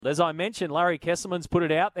As I mentioned, Larry Kesselman's put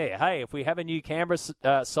it out there. Hey, if we have a new Canberra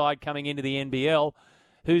side coming into the NBL,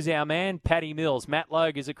 who's our man? Paddy Mills. Matt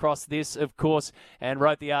Logue is across this, of course, and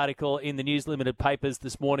wrote the article in the News Limited papers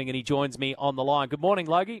this morning, and he joins me on the line. Good morning,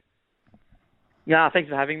 Logie. Yeah, thanks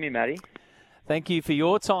for having me, Matty. Thank you for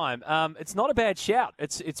your time. It's not a bad shout.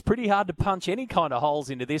 It's pretty hard to punch any kind of holes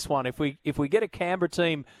into this one. If we get a Canberra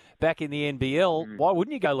team back in the NBL, why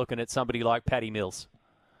wouldn't you go looking at somebody like Paddy Mills?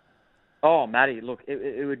 Oh, Matty, look,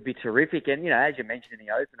 it would be terrific. And, as you mentioned in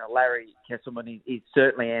the opener, Larry Kesselman is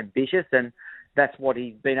certainly ambitious, and that's what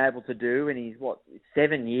he's been able to do. And he's,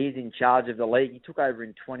 7 years in charge of the league. He took over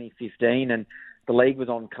in 2015, and the league was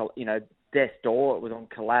on, death's door. It was on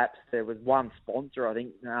collapse. There was one sponsor, I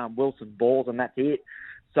think, Wilson Balls, and that's it.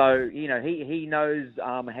 So, he knows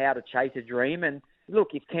how to chase a dream. And, look,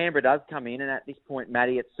 if Canberra does come in, and at this point,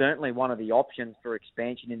 Matty, it's certainly one of the options for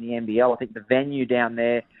expansion in the NBL. I think the venue down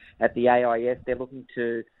there at the AIS, they're looking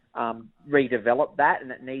to redevelop that,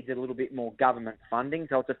 and it needs a little bit more government funding.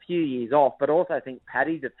 So it's a few years off, but also I think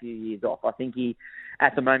Paddy's a few years off. I think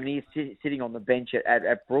at the moment, he's sitting on the bench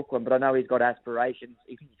at Brooklyn, but I know he's got aspirations.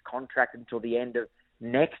 He's contracted until the end of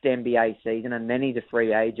next NBA season, and then he's a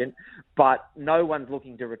free agent. But no one's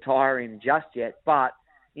looking to retire him just yet. But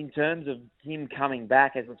in terms of him coming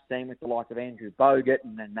back, as we've seen with the likes of Andrew Bogut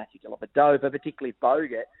and then Matthew Dellavedova, particularly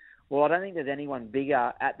Bogut, well, I don't think there's anyone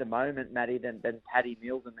bigger at the moment, Matty, than Paddy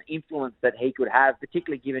Mills and the influence that he could have,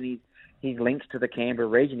 particularly given his links to the Canberra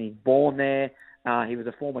region. He's born there. He was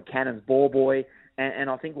a former Cannons ball boy. And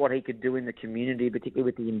I think what he could do in the community, particularly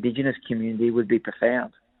with the Indigenous community, would be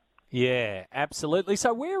profound. Yeah, absolutely.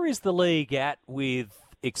 So where is the league at with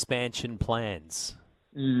expansion plans?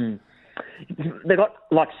 They've got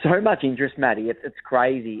so much interest, Matty. It's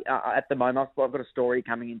crazy. At the moment, I've got a story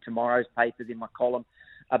coming in tomorrow's papers in my column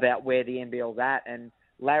about where the NBL's at. And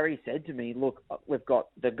Larry said to me, look, we've got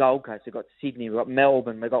the Gold Coast, we've got Sydney, we've got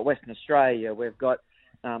Melbourne, we've got Western Australia, we've got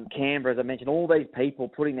Canberra, as I mentioned, all these people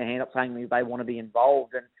putting their hand up saying they want to be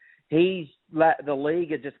involved. And the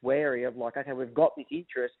league is just wary of okay, we've got this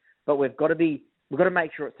interest, but we've got to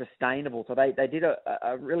make sure it's sustainable. So they did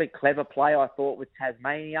a really clever play, I thought, with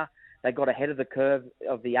Tasmania. They got ahead of the curve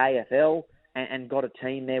of the AFL and got a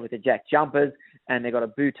team there with the Jack Jumpers, and they've got a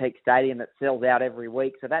boutique stadium that sells out every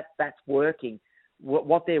week. So that's working.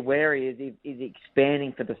 What they're wary is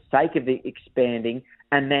expanding for the sake of the expanding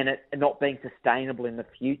and then it not being sustainable in the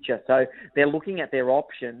future. So they're looking at their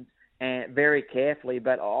options and very carefully,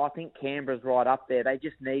 but I think Canberra's right up there. They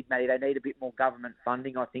just need, Matty, they need a bit more government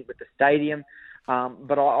funding, I think, with the stadium.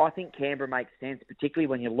 But I think Canberra makes sense, particularly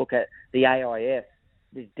when you look at the AIF.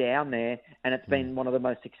 Is down there, and it's been one of the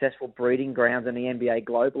most successful breeding grounds in the NBA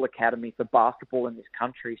Global Academy for basketball in this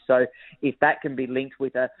country. So if that can be linked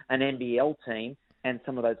with an NBL team and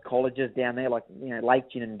some of those colleges down there, like Lake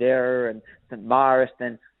Ginninderra and St Marist,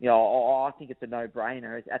 then I think it's a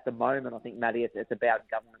no-brainer. At the moment, I think, Matty, it's about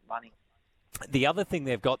government money. The other thing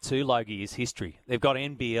they've got too, Logie, is history. They've got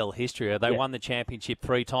NBL history. They won the championship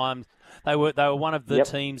 3 times. They were one of the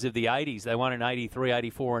teams of the 80s. They won in 83,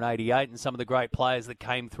 84 and 88, and some of the great players that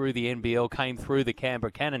came through the NBL came through the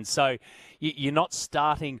Canberra Cannons. So you're not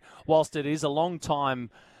starting, whilst it is a long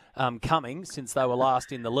time coming since they were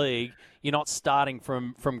last in the league, you're not starting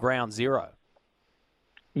from ground zero.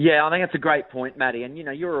 Yeah, I think that's a great point, Matty. And,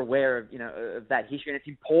 you're aware of, of that history, and it's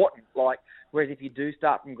important. Whereas if you do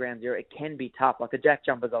start from ground zero, it can be tough. The Jack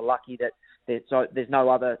Jumpers are lucky that there's no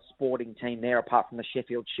other sporting team there apart from the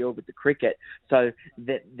Sheffield Shield with the cricket. So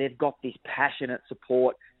they've got this passionate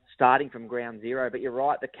support starting from ground zero. But you're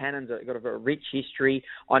right, the Cannons have got a rich history.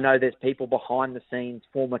 I know there's people behind the scenes,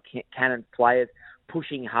 former Cannons players,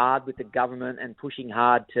 pushing hard with the government and pushing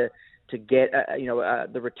hard to get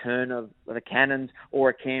the return of the Cannons or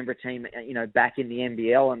a Canberra team back in the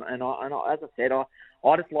NBL. And as I said,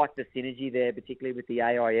 I just like the synergy there, particularly with the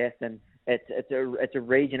AIS, and it's a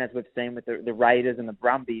region, as we've seen with the Raiders and the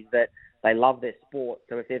Brumbies, that they love their sport.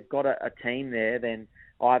 So if they've got a team there, then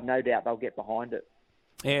I have no doubt they'll get behind it.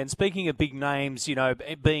 Yeah, and speaking of big names,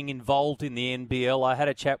 being involved in the NBL, I had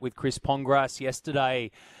a chat with Chris Pongras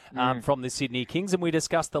yesterday from the Sydney Kings, and we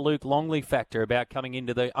discussed the Luke Longley factor about coming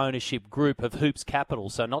into the ownership group of Hoops Capital.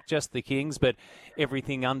 So not just the Kings, but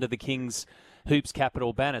everything under the Kings Hoops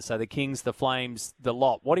Capital banner. So the Kings, the Flames, the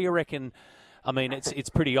lot. What do you reckon? I mean, it's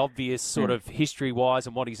pretty obvious sort of history-wise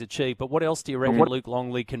and what he's achieved, but what else do you reckon Luke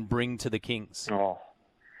Longley can bring to the Kings?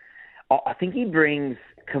 I think he brings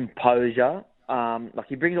composure.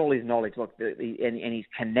 He brings all his knowledge, and his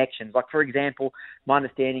connections. For example, my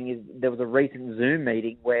understanding is there was a recent Zoom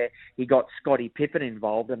meeting where he got Scottie Pippen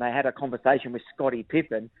involved, and they had a conversation with Scottie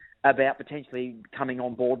Pippen about potentially coming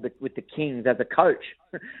on board with the Kings as a coach.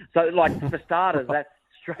 So, like, for starters, that's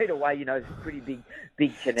straight away, pretty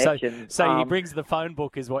big connection. So he brings the phone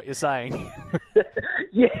book, is what you're saying.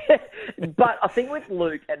 Yeah, but I think with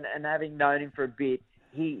Luke, and having known him for a bit,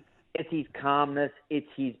 it's his calmness, it's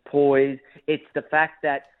his poise, it's the fact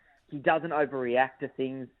that he doesn't overreact to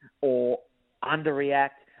things or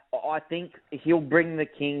underreact. I think he'll bring the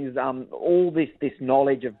Kings all this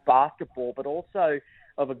knowledge of basketball, but also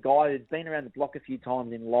of a guy who's been around the block a few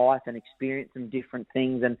times in life and experienced some different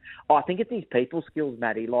things. And I think it's his people skills,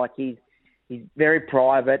 Matty. Like, he's very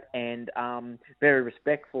private and very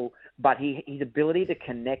respectful, but his ability to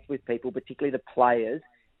connect with people, particularly the players,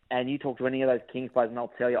 and you talk to any of those Kings players and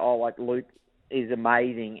they'll tell you, Luke is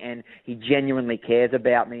amazing and he genuinely cares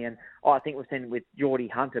about me. And I think we've seen with Geordie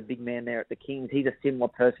Hunter, big man there at the Kings, he's a similar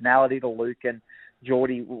personality to Luke, and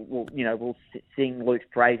Geordie will sing Luke's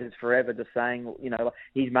praises forever, just saying,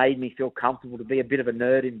 he's made me feel comfortable to be a bit of a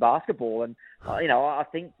nerd in basketball. And, I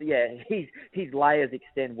think, his layers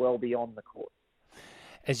extend well beyond the court.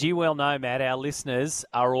 As you well know, Matt, our listeners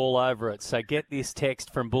are all over it. So get this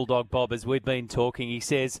text from Bulldog Bob as we've been talking. He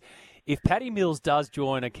says, if Paddy Mills does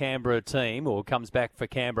join a Canberra team or comes back for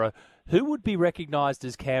Canberra, who would be recognised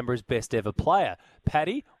as Canberra's best ever player?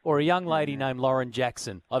 Paddy or a young lady named Lauren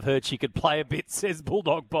Jackson? I've heard she could play a bit, says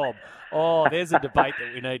Bulldog Bob. Oh, there's a debate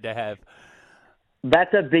that we need to have.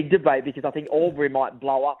 That's a big debate because I think Albury might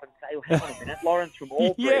blow up and say, hang on a minute, Lauren's from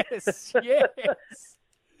Albury. Yes.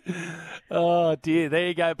 Oh, dear. There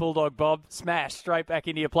you go, Bulldog Bob. Smash straight back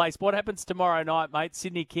into your place. What happens tomorrow night, mate?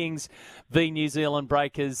 Sydney Kings v New Zealand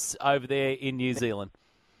Breakers over there in New Zealand.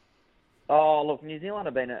 Oh, look, New Zealand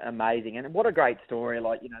have been amazing. And what a great story.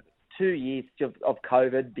 2 years of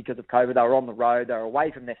COVID. Because of COVID, they were on the road. They were away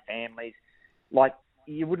from their families.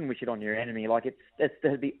 You wouldn't wish it on your enemy.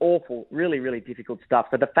 It'd be awful, really, really difficult stuff.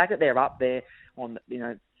 So the fact that they're up there on,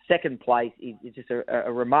 second place is just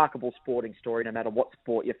a remarkable sporting story, no matter what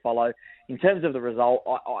sport you follow. In terms of the result,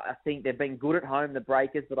 I think they've been good at home, the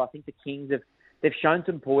Breakers, but I think the Kings they've shown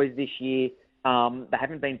some poise this year. They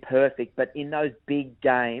haven't been perfect, but in those big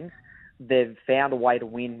games, they've found a way to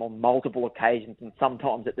win on multiple occasions and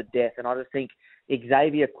sometimes at the death. And I just think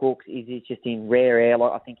Xavier Cooks is just in rare air.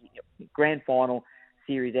 I think grand final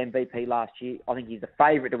series MVP last year. I think he's the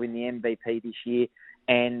favourite to win the MVP this year.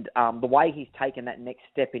 And the way he's taken that next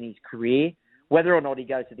step in his career, whether or not he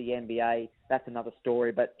goes to the NBA, that's another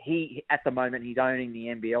story. But at the moment, he's owning the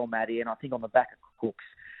NBL, Matty, and I think on the back of Cooks,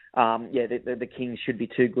 the Kings should be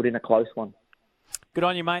too good in a close one. Good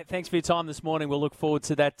on you, mate. Thanks for your time this morning. We'll look forward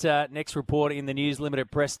to that next report in the News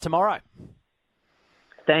Limited press tomorrow.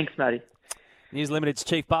 Thanks, Matty. News Limited's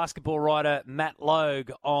chief basketball writer, Matt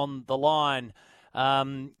Logue, on the line.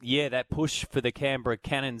 That push for the Canberra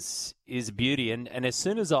Cannons is a beauty. And as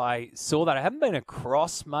soon as I saw that, I haven't been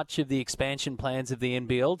across much of the expansion plans of the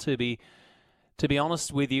NBL, to be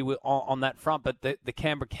honest with you on that front. But the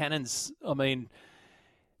Canberra Cannons,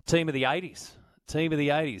 team of the 80s.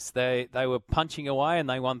 They were punching away and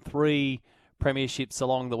they won 3 premierships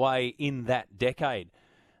along the way in that decade.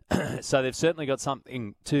 So they've certainly got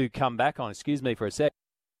something to come back on. Excuse me for a sec.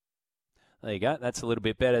 There you go. That's a little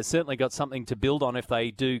bit better. Certainly got something to build on if they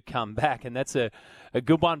do come back. And that's a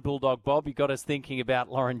good one, Bulldog Bob. You got us thinking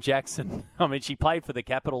about Lauren Jackson. She played for the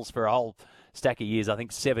Capitals for a whole stack of years, I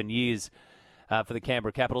think 7 years for the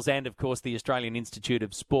Canberra Capitals. And, of course, the Australian Institute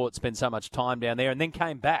of Sport, spent so much time down there and then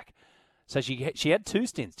came back. So she had 2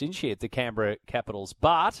 stints, didn't she, at the Canberra Capitals?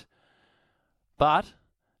 But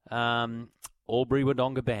Albury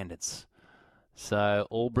Wodonga Bandits. So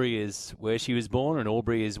Albury is where she was born, and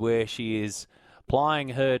Albury is where she is plying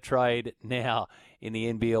her trade now in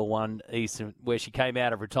the NBL 1 East, where she came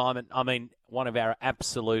out of retirement. One of our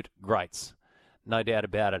absolute greats, no doubt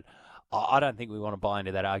about it. I don't think we want to buy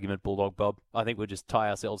into that argument, Bulldog Bob. I think we'll just tie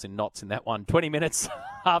ourselves in knots in that one. 20 minutes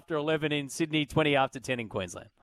after 11 in Sydney, 20 after 10 in Queensland.